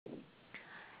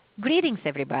Greetings,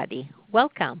 everybody.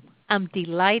 Welcome. I'm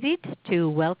delighted to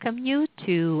welcome you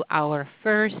to our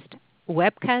first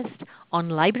webcast on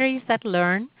libraries that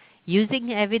learn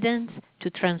using evidence to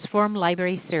transform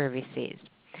library services.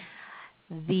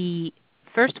 The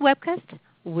first webcast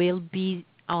will be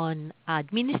on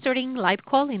Administering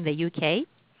LibQUAL in the UK,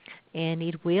 and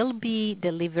it will be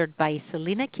delivered by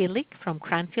Selena Killick from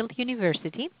Cranfield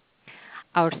University.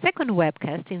 Our second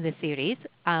webcast in the series,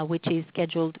 which is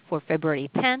scheduled for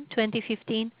February 10,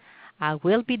 2015,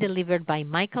 will be delivered by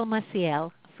Michael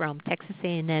Maciel from Texas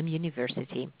A&M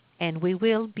University. And we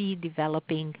will be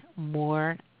developing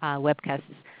more webcasts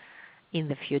in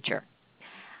the future.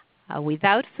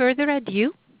 Without further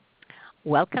ado,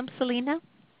 welcome, Selena.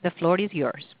 The floor is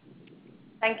yours.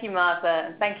 Thank you, Martha,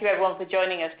 and thank you everyone for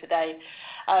joining us today.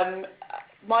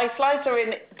 My slides are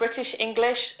in British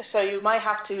English, so you might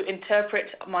have to interpret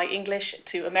my English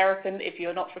to American if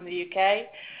you're not from the UK.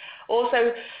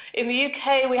 Also, in the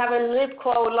UK, we have a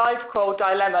LibQUAL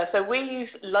dilemma. So we use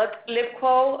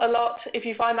LibQUAL a lot. If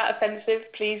you find that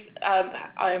offensive, please,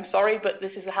 I am sorry, but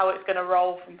this is how it's going to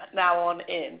roll from now on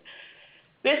in.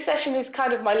 This session is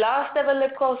kind of my last ever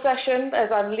LibQUAL session, as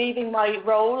I'm leaving my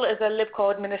role as a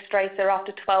LibQUAL administrator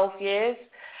after 12 years.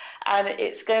 And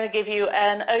it's going to give you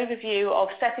an overview of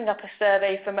setting up a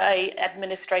survey from an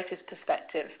administrator's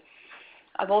perspective.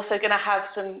 I'm also going to have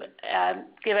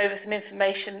give over some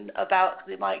information about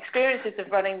my experiences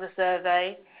of running the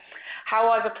survey,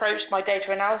 how I've approached my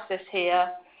data analysis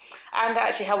here, and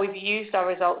actually how we've used our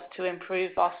results to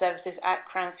improve our services at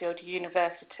Cranfield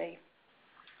University.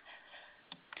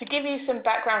 To give you some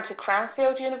background to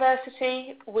Cranfield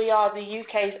University, we are the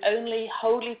UK's only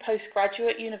wholly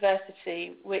postgraduate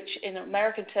university, which in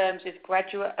American terms is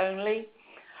graduate only.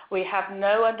 We have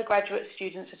no undergraduate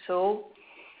students at all.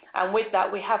 And with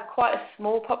that, we have quite a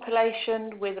small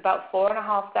population with about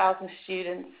 4,500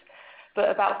 students,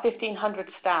 but about 1,500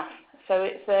 staff. So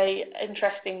it's an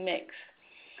interesting mix.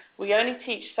 We only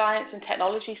teach science and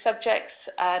technology subjects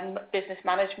and business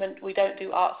management. We don't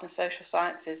do arts and social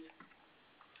sciences.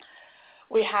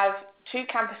 We have 2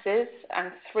 campuses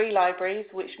and 3 libraries,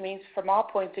 which means from our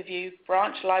point of view,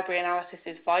 branch library analysis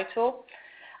is vital.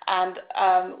 And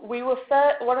we were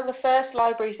one of the first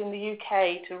libraries in the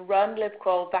UK to run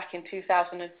LibQUAL back in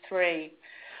 2003.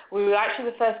 We were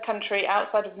actually the first country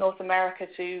outside of North America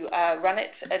to run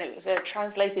it, and it was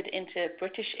translated into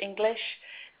British English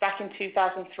back in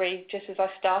 2003, just as I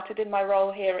started in my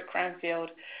role here at Cranfield.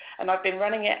 And I've been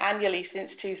running it annually since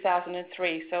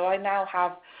 2003, so I now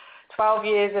have 12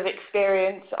 years of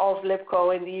experience of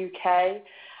LibQUAL in the UK.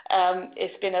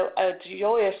 It's been a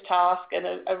joyous task and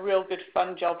a real good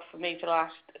fun job for me for the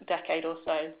last decade or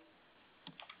so.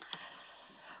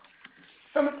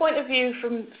 From a point of view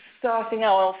from starting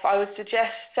off, I would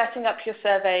suggest setting up your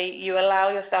survey, you allow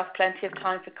yourself plenty of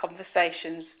time for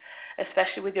conversations,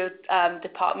 especially with your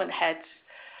department heads.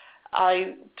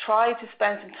 I try to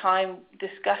spend some time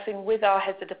discussing with our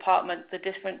heads of department the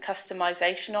different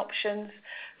customization options,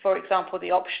 for example,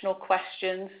 the optional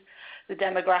questions, the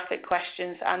demographic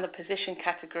questions, and the position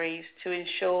categories to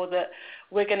ensure that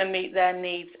we're going to meet their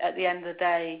needs at the end of the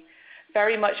day.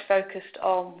 Very much focused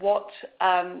on what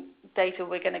data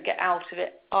we're going to get out of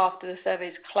it after the survey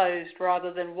is closed,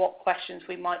 rather than what questions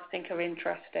we might think are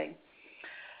interesting.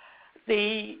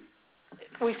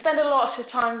 We spend a lot of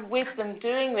time with them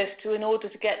doing this in order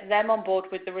to get them on board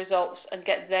with the results and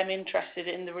get them interested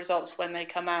in the results when they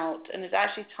come out, and it's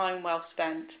actually time well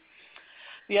spent.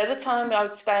 The other time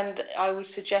I would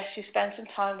suggest you spend some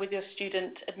time with your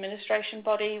student administration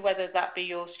body, whether that be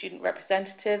your student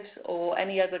representatives or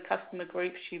any other customer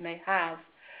groups you may have,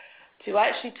 to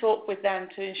actually talk with them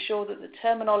to ensure that the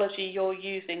terminology you're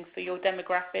using for your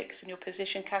demographics and your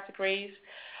position categories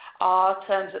are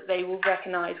terms that they will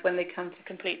recognize when they come to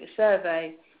complete the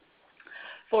survey.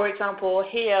 For example,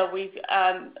 here we've,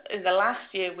 in the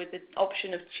last year, with the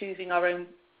option of choosing our own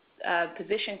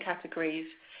position categories,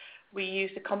 we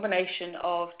used a combination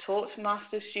of taught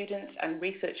master's students and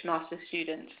research master's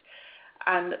students.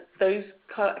 And those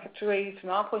categories,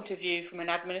 from our point of view, from an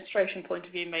administration point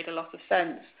of view, made a lot of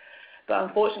sense. But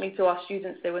unfortunately to our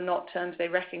students, they were not terms they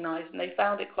recognized, and they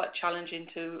found it quite challenging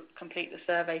to complete the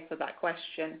survey for that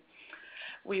question.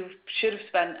 We should have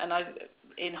spent, and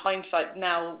in hindsight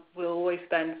now, we'll always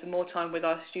spend some more time with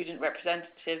our student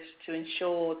representatives to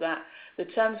ensure that the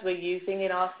terms we're using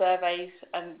in our surveys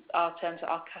and are terms that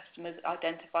our customers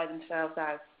identify themselves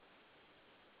as.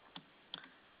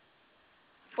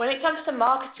 When it comes to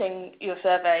marketing your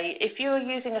survey, if you are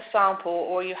using a sample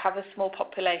or you have a small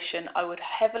population, I would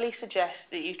heavily suggest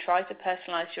that you try to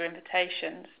personalize your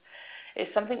invitations.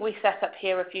 It's something we set up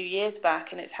here a few years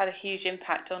back, and it's had a huge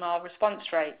impact on our response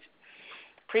rate.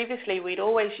 Previously, we'd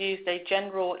always used a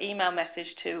general email message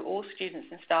to all students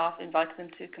and staff, inviting them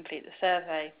to complete the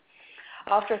survey.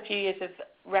 After a few years of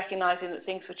recognizing that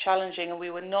things were challenging and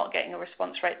we were not getting a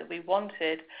response rate that we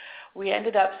wanted, we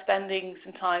ended up spending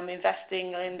some time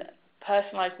investing in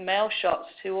personalized mail shots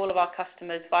to all of our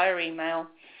customers via email,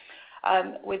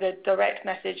 with a direct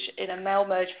message in a mail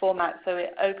merge format. So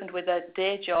it opened with a,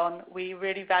 "Dear John, we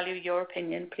really value your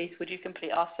opinion. Please would you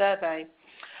complete our survey?"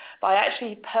 By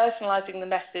actually personalizing the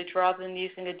message rather than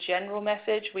using a general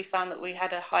message, we found that we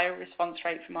had a higher response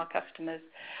rate from our customers.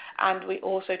 And we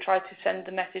also tried to send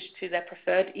the message to their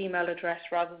preferred email address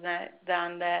rather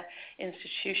than their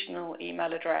institutional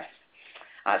email address.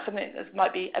 That's something that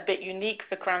might be a bit unique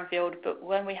for Cranfield, but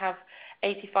when we have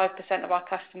 85% of our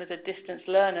customers are distance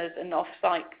learners and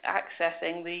off-site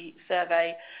accessing the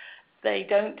survey, they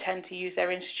don't tend to use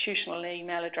their institutional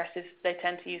email addresses, they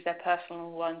tend to use their personal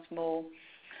ones more.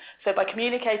 So by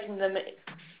communicating them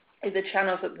in the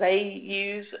channels that they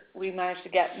use, we managed to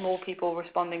get more people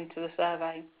responding to the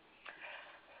survey.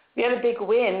 The other big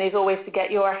win is always to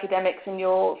get your academics and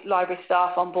your library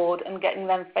staff on board and getting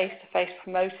them face-to-face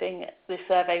promoting the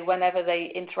survey whenever they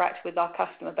interact with our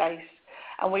customer base.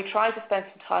 And we try to spend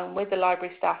some time with the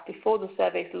library staff before the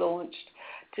survey is launched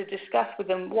to discuss with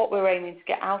them what we're aiming to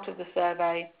get out of the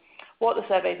survey, what the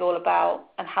survey is all about,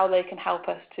 and how they can help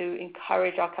us to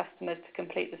encourage our customers to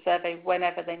complete the survey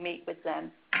whenever they meet with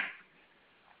them.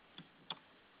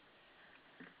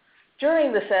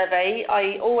 During the survey,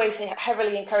 I always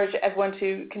heavily encourage everyone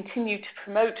to continue to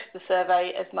promote the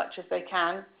survey as much as they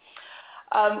can.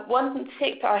 One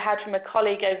tip I had from a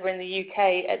colleague over in the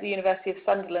UK at the University of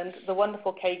Sunderland, the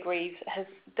wonderful Kay Greaves, has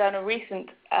done a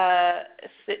recent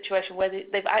situation where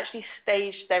they've actually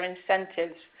staged their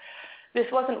incentives.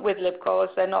 This wasn't with LibQUAL,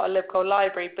 as they're not a LibQUAL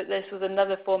library, but this was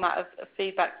another format of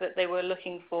feedback that they were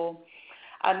looking for.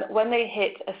 And when they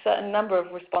hit a certain number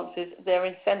of responses, their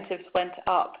incentives went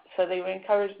up. So they were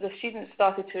encouraged, the students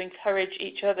started to encourage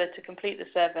each other to complete the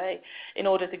survey in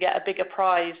order to get a bigger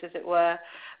prize, as it were,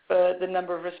 for the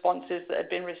number of responses that had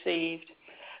been received.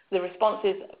 The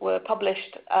responses were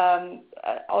published on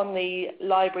the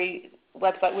library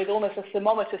website with almost a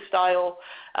thermometer style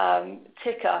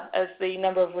ticker as the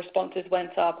number of responses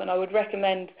went up. And I would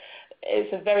recommend,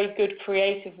 it's a very good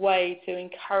creative way to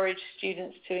encourage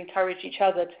students to encourage each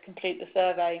other to complete the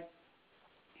survey.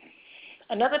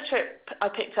 Another trip I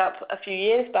picked up a few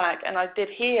years back, and I did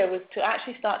here, was to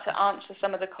actually start to answer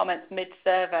some of the comments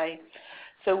mid-survey.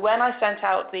 So when I sent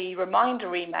out the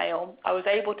reminder email, I was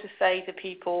able to say to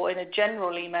people in a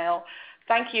general email,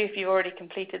 "Thank you if you've already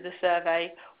completed the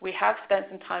survey. We have spent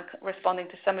some time responding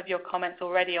to some of your comments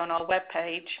already on our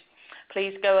webpage.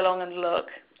 Please go along and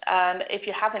look. And if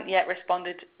you haven't yet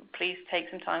responded, please take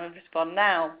some time and respond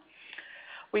now."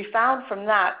 We found from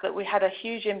that we had a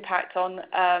huge impact on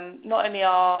not only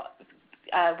our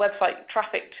website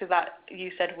traffic to that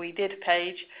You Said We Did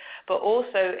page, but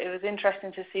also it was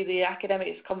interesting to see the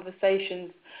academics'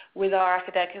 conversations with our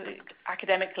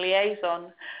academic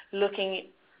liaison looking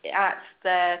at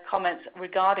their comments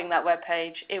regarding that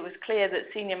webpage. It was clear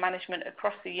that senior management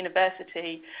across the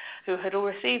university who had all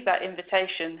received that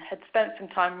invitation had spent some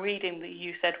time reading the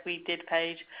You Said We Did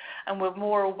page and were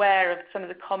more aware of some of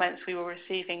the comments we were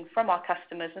receiving from our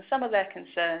customers and some of their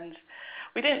concerns.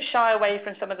 We didn't shy away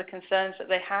from some of the concerns that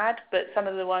they had, but some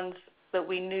of the ones that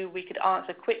we knew we could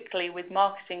answer quickly with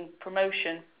marketing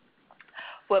promotion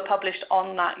were published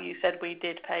on that You Said We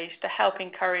Did page to help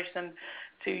encourage them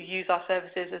to use our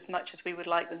services as much as we would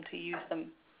like them to use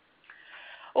them.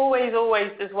 Always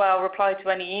as well, reply to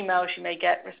any emails you may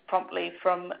get promptly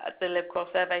from the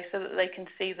LibQUAL survey so that they can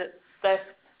see that their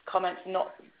comments are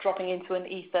not dropping into an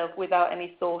ether without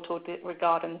any thought or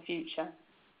regard in the future.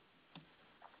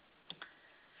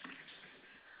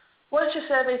 Once your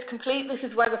survey is complete, this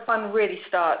is where the fun really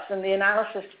starts and the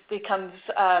analysis becomes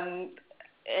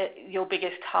your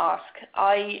biggest task.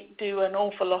 I do an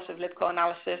awful lot of LibQUAL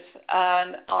analysis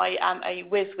and I am a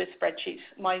whiz with spreadsheets.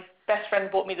 My best friend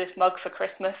bought me this mug for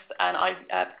Christmas and I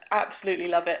absolutely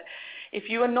love it. If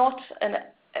you are not a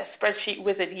spreadsheet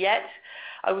wizard yet,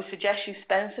 I would suggest you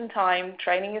spend some time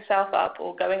training yourself up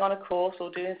or going on a course or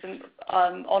doing some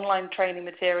online training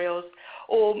materials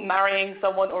or marrying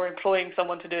someone or employing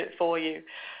someone to do it for you.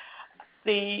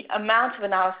 The amount of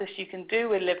analysis you can do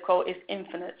with LibQUAL is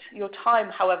infinite. Your time,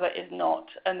 however, is not.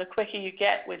 And the quicker you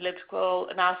get with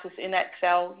LibQUAL analysis in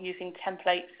Excel using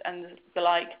templates and the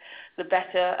like, the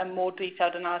better and more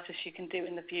detailed analysis you can do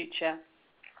in the future.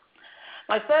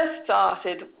 My first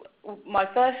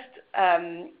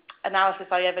analysis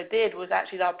I ever did was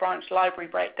actually our branch library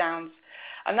breakdowns.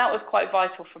 And that was quite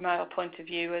vital from our point of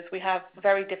view, as we have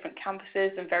very different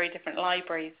campuses and very different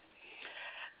libraries.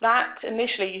 That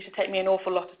initially used to take me an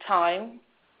awful lot of time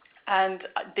and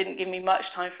didn't give me much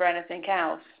time for anything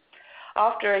else.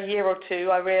 After a year or two,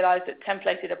 I realized that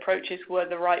templated approaches were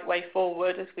the right way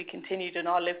forward as we continued on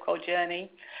our LibQual journey.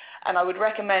 And I would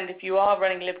recommend, if you are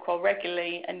running LibQual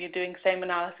regularly and you're doing same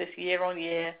analysis year on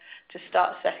year, to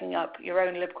start setting up your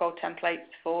own LibQual templates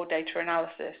for data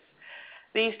analysis.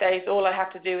 These days, all I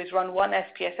have to do is run one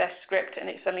SPSS script and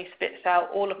it suddenly spits out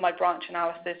all of my branch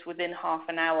analysis within half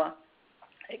an hour.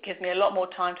 It gives me a lot more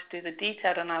time to do the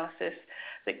detailed analysis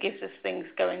that gives us things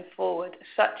going forward,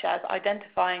 such as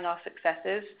identifying our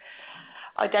successes,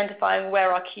 identifying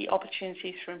where our key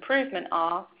opportunities for improvement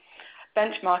are,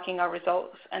 benchmarking our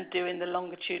results, and doing the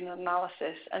longitudinal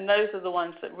analysis. And those are the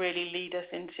ones that really lead us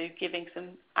into giving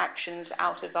some actions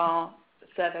out of our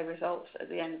survey results at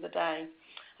the end of the day.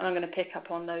 And I'm going to pick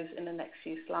up on those in the next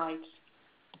few slides.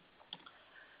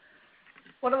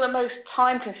 One of the most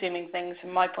time-consuming things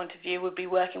from my point of view would be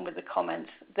working with the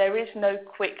comments. There is no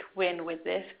quick win with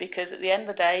this, because at the end of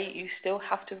the day, you still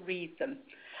have to read them.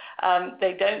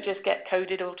 They don't just get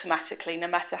coded automatically, no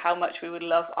matter how much we would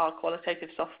love our qualitative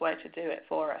software to do it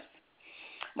for us.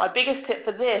 My biggest tip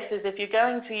for this is, if you're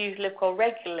going to use LibQual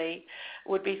regularly,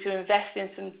 would be to invest in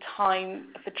some time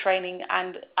for training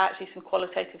and actually some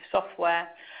qualitative software,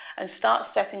 and start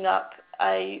setting up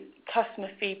a customer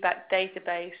feedback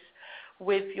database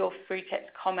with your free text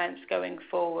comments going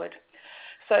forward.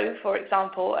 So, for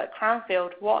example, at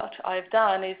Cranfield, what I've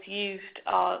done is used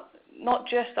not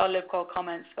just our LibQual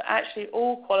comments, but actually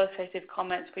all qualitative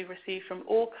comments we receive from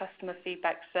all customer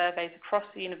feedback surveys across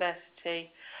the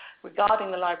university regarding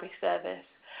the library service,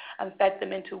 and fed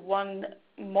them into one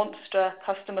monster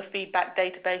customer feedback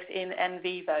database in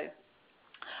NVivo.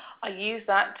 I use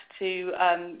that to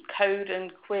code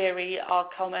and query our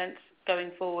comments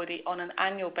going forward on an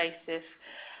annual basis,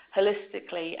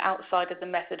 holistically, outside of the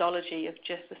methodology of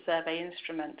just the survey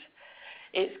instrument.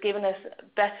 It's given us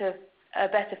a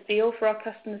better feel for our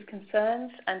customers'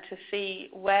 concerns, and to see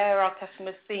where our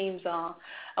customers' themes are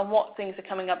and what things are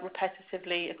coming up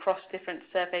repetitively across different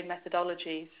survey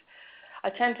methodologies. I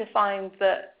tend to find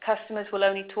that customers will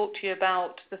only talk to you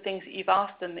about the things that you've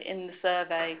asked them in the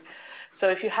survey. So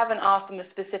if you haven't asked them a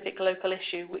specific local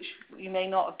issue, which you may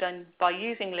not have done by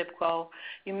using LibQual,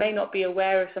 you may not be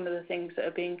aware of some of the things that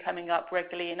are coming up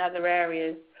regularly in other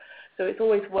areas. So it's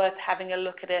always worth having a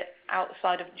look at it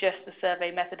outside of just the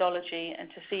survey methodology, and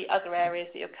to see other areas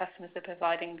that your customers are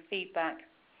providing feedback.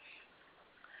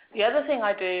 The other thing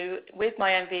I do with my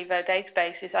NVivo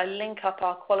database is I link up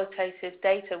our qualitative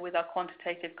data with our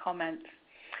quantitative comments.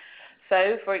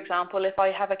 So, for example, if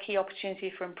I have a key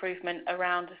opportunity for improvement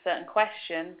around a certain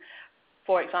question,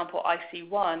 for example,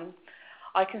 IC1,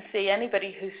 I can see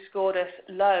anybody who's scored us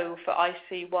low for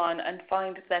IC1 and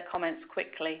find their comments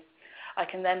quickly. I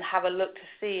can then have a look to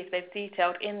see if they've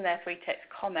detailed in their free text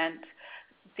comment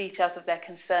details of their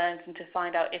concerns, and to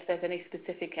find out if there's any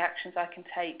specific actions I can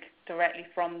take directly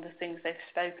from the things they've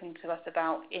spoken to us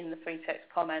about in the free text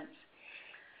comments.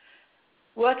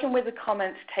 Working with the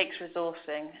comments takes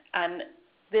resourcing, and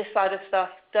this side of stuff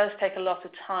does take a lot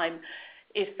of time.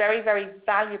 It's very, very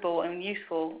valuable and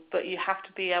useful, but you have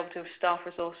to be able to staff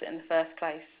resource it in the first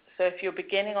place. So if you're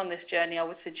beginning on this journey, I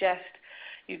would suggest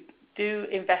you do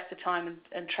invest the time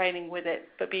and training with it,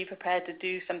 but be prepared to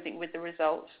do something with the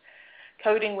results.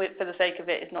 Coding for the sake of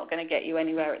it is not going to get you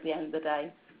anywhere at the end of the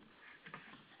day.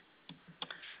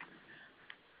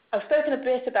 I've spoken a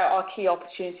bit about our key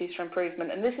opportunities for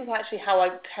improvement, and this is actually how I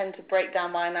tend to break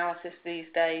down my analysis these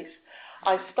days.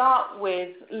 I start with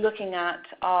looking at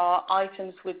our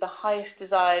items with the highest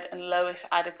desired and lowest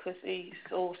adequacy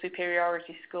or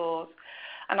superiority scores,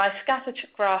 and I scatter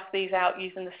graph these out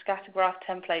using the scatter graph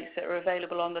templates that are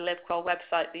available on the LibQUAL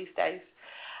website these days.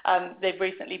 They've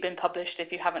recently been published.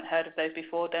 If you haven't heard of those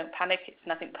before, don't panic, it's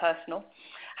nothing personal.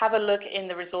 Have a look in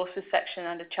the resources section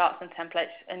under charts and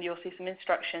templates, and you'll see some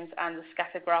instructions and the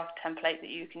scatter graph template that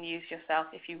you can use yourself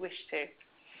if you wish to.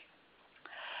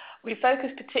 We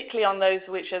focus particularly on those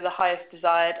which are the highest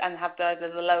desired and have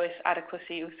either the lowest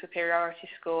adequacy or superiority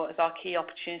score as our key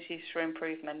opportunities for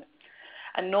improvement.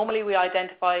 And normally we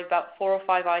identify about 4 or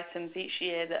 5 items each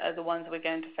year that are the ones we're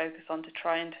going to focus on to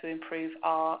try and to improve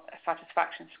our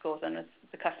satisfaction scores and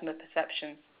the customer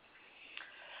perceptions.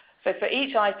 So for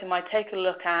each item, I take a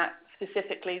look at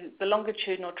specifically the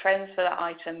longitudinal trends for that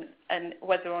item, and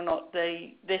whether or not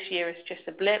this year is just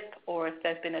a blip, or if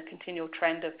there's been a continual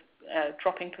trend of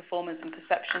dropping performance and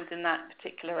perceptions in that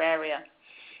particular area.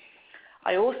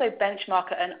 I also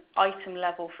benchmark at an item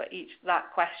level for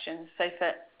that question. So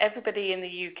for everybody in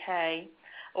the UK,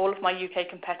 all of my UK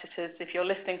competitors, if you're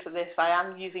listening to this, I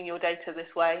am using your data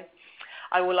this way.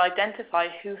 I will identify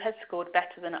who has scored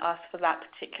better than us for that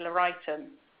particular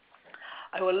item.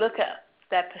 I will look at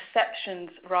their perceptions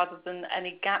rather than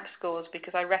any gap scores,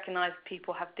 because I recognise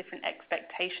people have different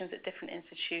expectations at different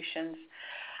institutions.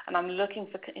 And I'm looking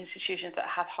for institutions that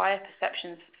have higher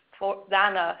perceptions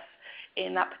than us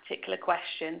in that particular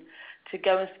question to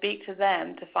go and speak to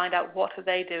them to find out what are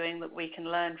they doing that we can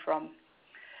learn from.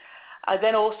 I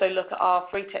then also look at our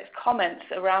free text comments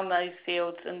around those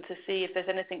fields and to see if there's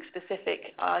anything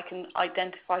specific I can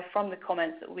identify from the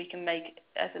comments that we can make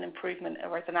as an improvement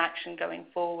or as an action going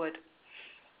forward.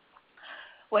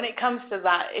 When it comes to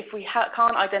that, if we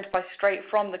can't identify straight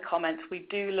from the comments, we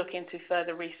do look into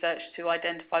further research to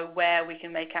identify where we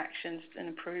can make actions and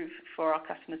improve for our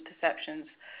customers' perceptions.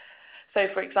 So,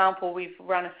 for example, we've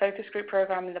run a focus group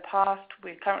program in the past.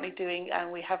 We're currently doing, and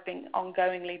we have been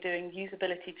ongoingly doing,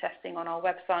 usability testing on our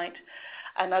website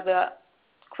and other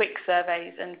quick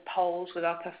surveys and polls with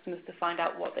our customers to find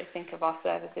out what they think of our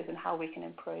services and how we can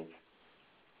improve.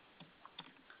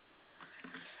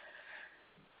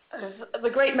 As the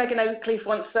great Megan O'Cleaf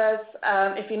once says,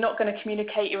 if you're not going to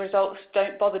communicate your results,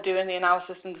 don't bother doing the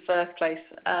analysis in the first place.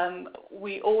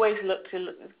 We always look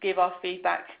to give our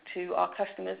feedback to our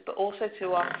customers, but also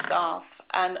to our staff.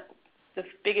 And the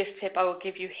biggest tip I will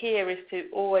give you here is to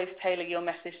always tailor your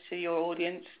message to your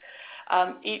audience.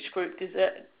 Each group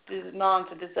demands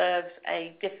and deserves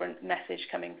a different message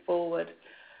coming forward.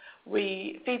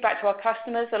 We feed back to our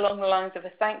customers along the lines of a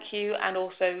thank you and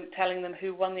also telling them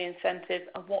who won the incentive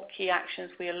and what key actions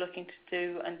we are looking to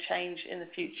do and change in the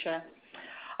future.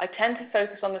 I tend to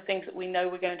focus on the things that we know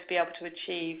we're going to be able to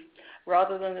achieve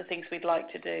rather than the things we'd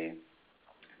like to do.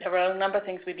 There are a number of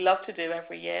things we'd love to do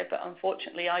every year, but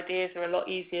unfortunately ideas are a lot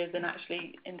easier than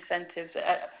actually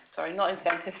not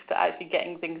incentives, but actually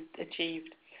getting things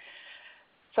achieved.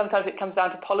 Sometimes it comes down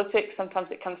to politics, sometimes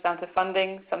it comes down to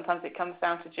funding, sometimes it comes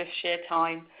down to just sheer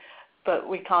time, but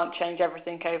we can't change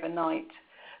everything overnight.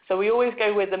 So we always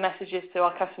go with the messages to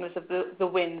our customers of the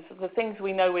wins, the things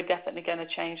we know we're definitely going to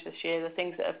change this year, the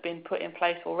things that have been put in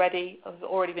place already, have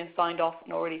already been signed off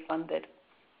and already funded.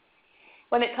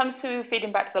 When it comes to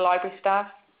feeding back to the library staff,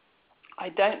 I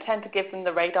don't tend to give them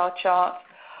the radar chart.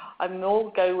 I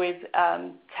more go with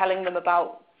telling them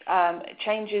about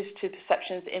changes to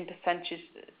perceptions in percentage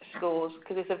scores,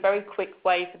 because it's a very quick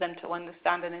way for them to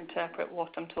understand and interpret what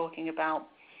I'm talking about.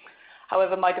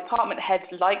 However, my department heads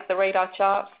like the radar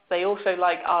charts. They also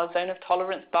like our zone of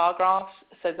tolerance bar graphs,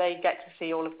 so they get to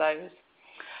see all of those.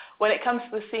 When it comes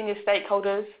to the senior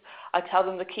stakeholders, I tell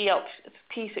them the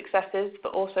key successes,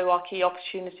 but also our key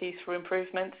opportunities for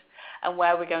improvement and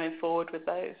where we're going forward with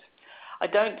those. I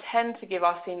don't tend to give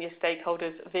our senior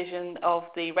stakeholders a vision of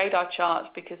the radar charts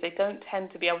because they don't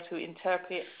tend to be able to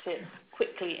interpret it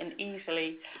quickly and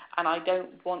easily, and I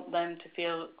don't want them to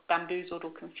feel bamboozled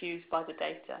or confused by the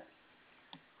data.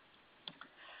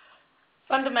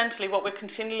 Fundamentally, what we're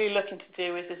continually looking to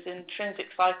do is this intrinsic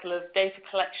cycle of data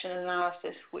collection and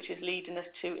analysis, which is leading us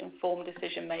to informed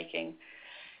decision making.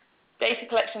 Data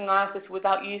collection and analysis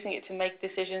without using it to make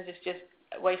decisions is just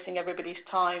wasting everybody's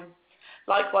time.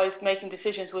 Likewise, making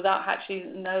decisions without actually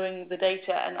knowing the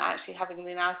data and actually having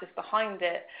the analysis behind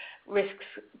it risks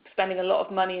spending a lot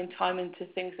of money and time into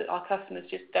things that our customers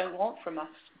just don't want from us.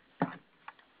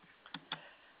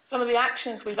 Some of the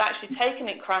actions we've actually taken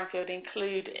at Cranfield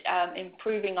include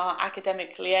improving our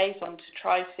academic liaison to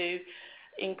try to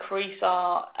increase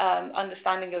our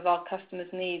understanding of our customers'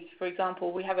 needs. For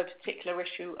example, we have a particular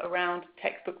issue around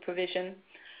textbook provision.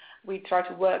 We try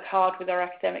to work hard with our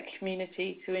academic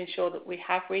community to ensure that we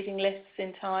have reading lists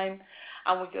in time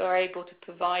and we are able to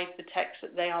provide the text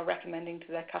that they are recommending to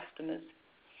their customers.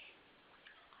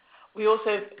 We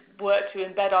also work to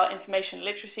embed our information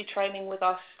literacy training with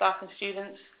our staff and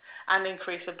students and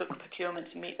increase our book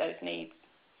procurement to meet those needs.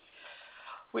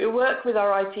 We work with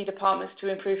our IT departments to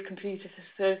improve computer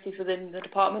facilities within the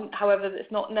department. However,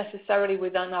 it's not necessarily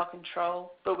within our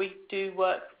control, but we do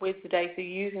work with the data,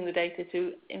 using the data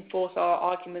to enforce our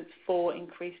arguments for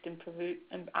increased and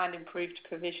improved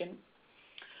provision.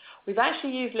 We've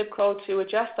actually used LibQUAL to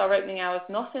adjust our opening hours,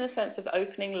 not in a sense of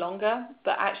opening longer,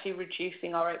 but actually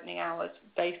reducing our opening hours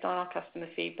based on our customer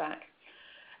feedback.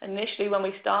 Initially, when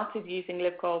we started using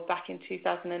LibQUAL back in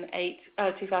 2003,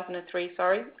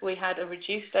 we had a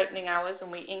reduced opening hours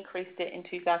and we increased it in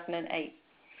 2008.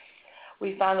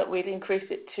 We found that we'd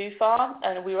increased it too far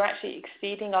and we were actually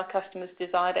exceeding our customers'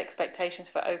 desired expectations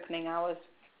for opening hours.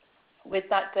 With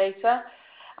that data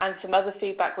and some other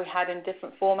feedback we had in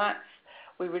different formats,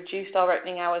 We reduced our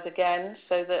opening hours again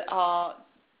so that our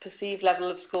perceived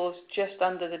level of scores just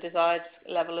under the desired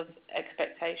level of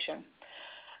expectation.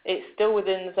 It's still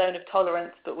within the zone of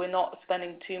tolerance, but we're not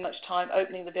spending too much time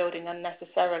opening the building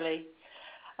unnecessarily.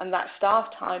 And that staff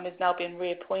time is now being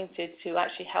reappointed to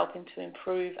actually helping to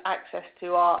improve access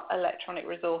to our electronic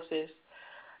resources.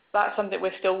 That's something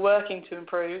we're still working to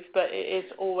improve, but it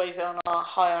is always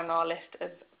high on our list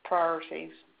of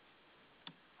priorities.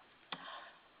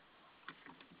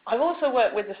 I've also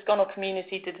worked with the SCONUL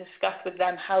community to discuss with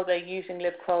them how they're using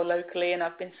LibQUAL locally, and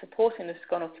I've been supporting the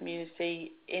SCONUL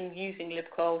community in using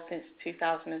LibQUAL since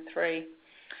 2003.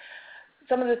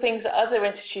 Some of the things that other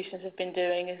institutions have been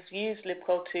doing is use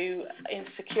LibQUAL to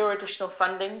secure additional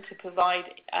funding to provide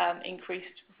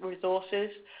increased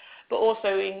resources, but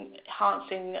also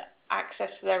enhancing access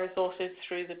to their resources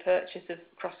through the purchase of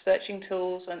cross-searching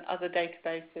tools and other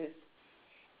databases.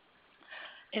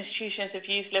 Institutions have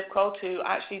used LibQUAL to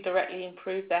actually directly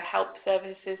improve their help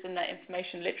services and their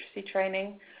information literacy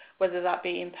training, whether that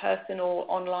be in person or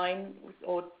online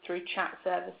or through chat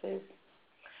services.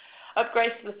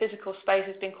 Upgrades to the physical space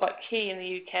has been quite key in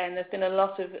the UK, and there's been a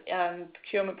lot of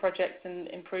procurement projects and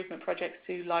improvement projects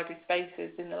to library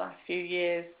spaces in the last few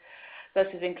years. This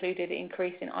has included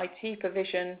increase in IT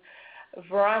provision, a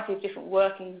variety of different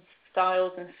working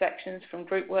styles and sections from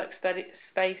group work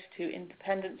space to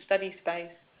independent study space,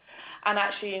 and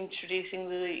actually introducing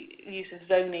the use of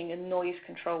zoning and noise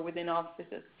control within our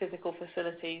physical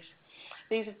facilities.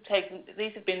 These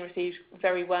have been received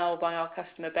very well by our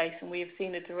customer base, and we have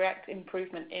seen a direct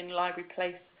improvement in library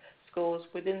place scores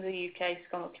within the UK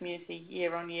SCONUL community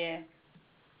year on year.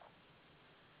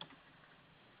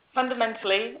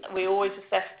 Fundamentally, we always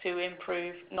assess to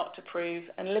improve, not to prove,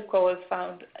 and LibQUAL is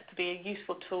found to be a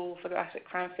useful tool for us at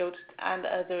Cranfield and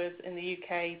others in the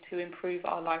UK to improve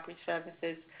our library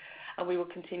services, and we will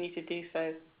continue to do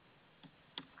so.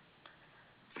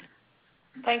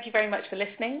 Thank you very much for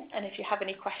listening, and if you have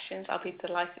any questions, I'll be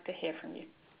delighted to hear from you.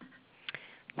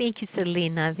 Thank you,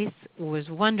 Selena. This was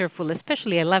wonderful.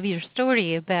 Especially, I love your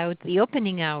story about the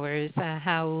opening hours,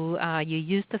 how you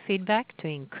used the feedback to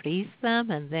increase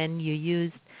them, and then you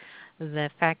used the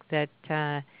fact that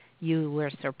you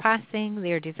were surpassing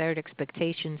their desired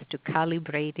expectations to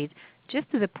calibrate it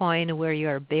just to the point where you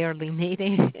are barely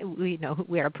meeting,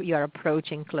 you are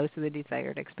approaching close to the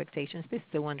desired expectations. This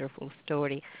is a wonderful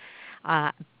story.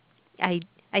 I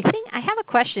think I have a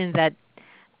question that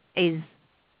is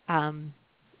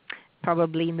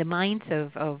probably in the minds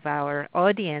of our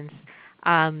audience.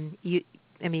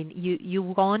 You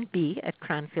won't be at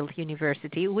Cranfield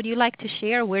University. Would you like to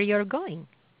share where you're going?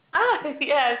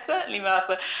 Yeah, certainly,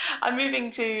 Martha. I'm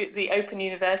moving to the Open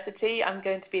University. I'm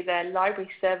going to be their Library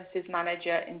Services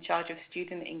Manager in charge of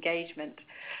student engagement.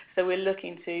 So we're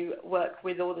looking to work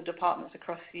with all the departments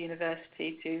across the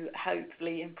university to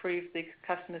hopefully improve the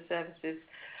customer services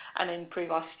and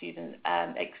improve our student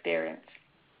experience.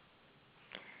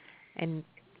 And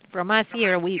from us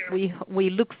here, we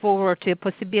look forward to a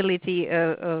possibility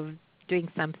of doing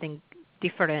something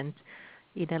different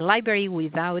in a library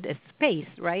without a space,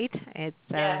 right? It's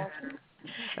a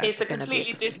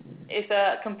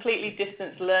completely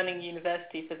distance learning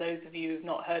university for those of you who have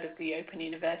not heard of the Open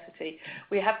University.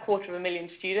 We have 250,000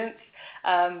 students,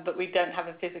 but we don't have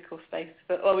a physical space.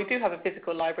 Well, we do have a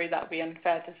physical library. That would be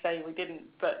unfair to say we didn't,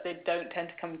 but they don't tend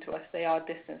to come to us. They are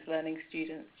distance learning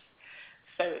students.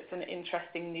 So it's an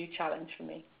interesting new challenge for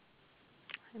me.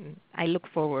 I look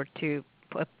forward to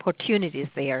opportunities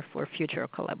there for future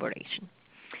collaboration.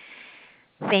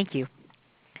 Thank you.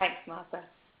 Thanks, Martha.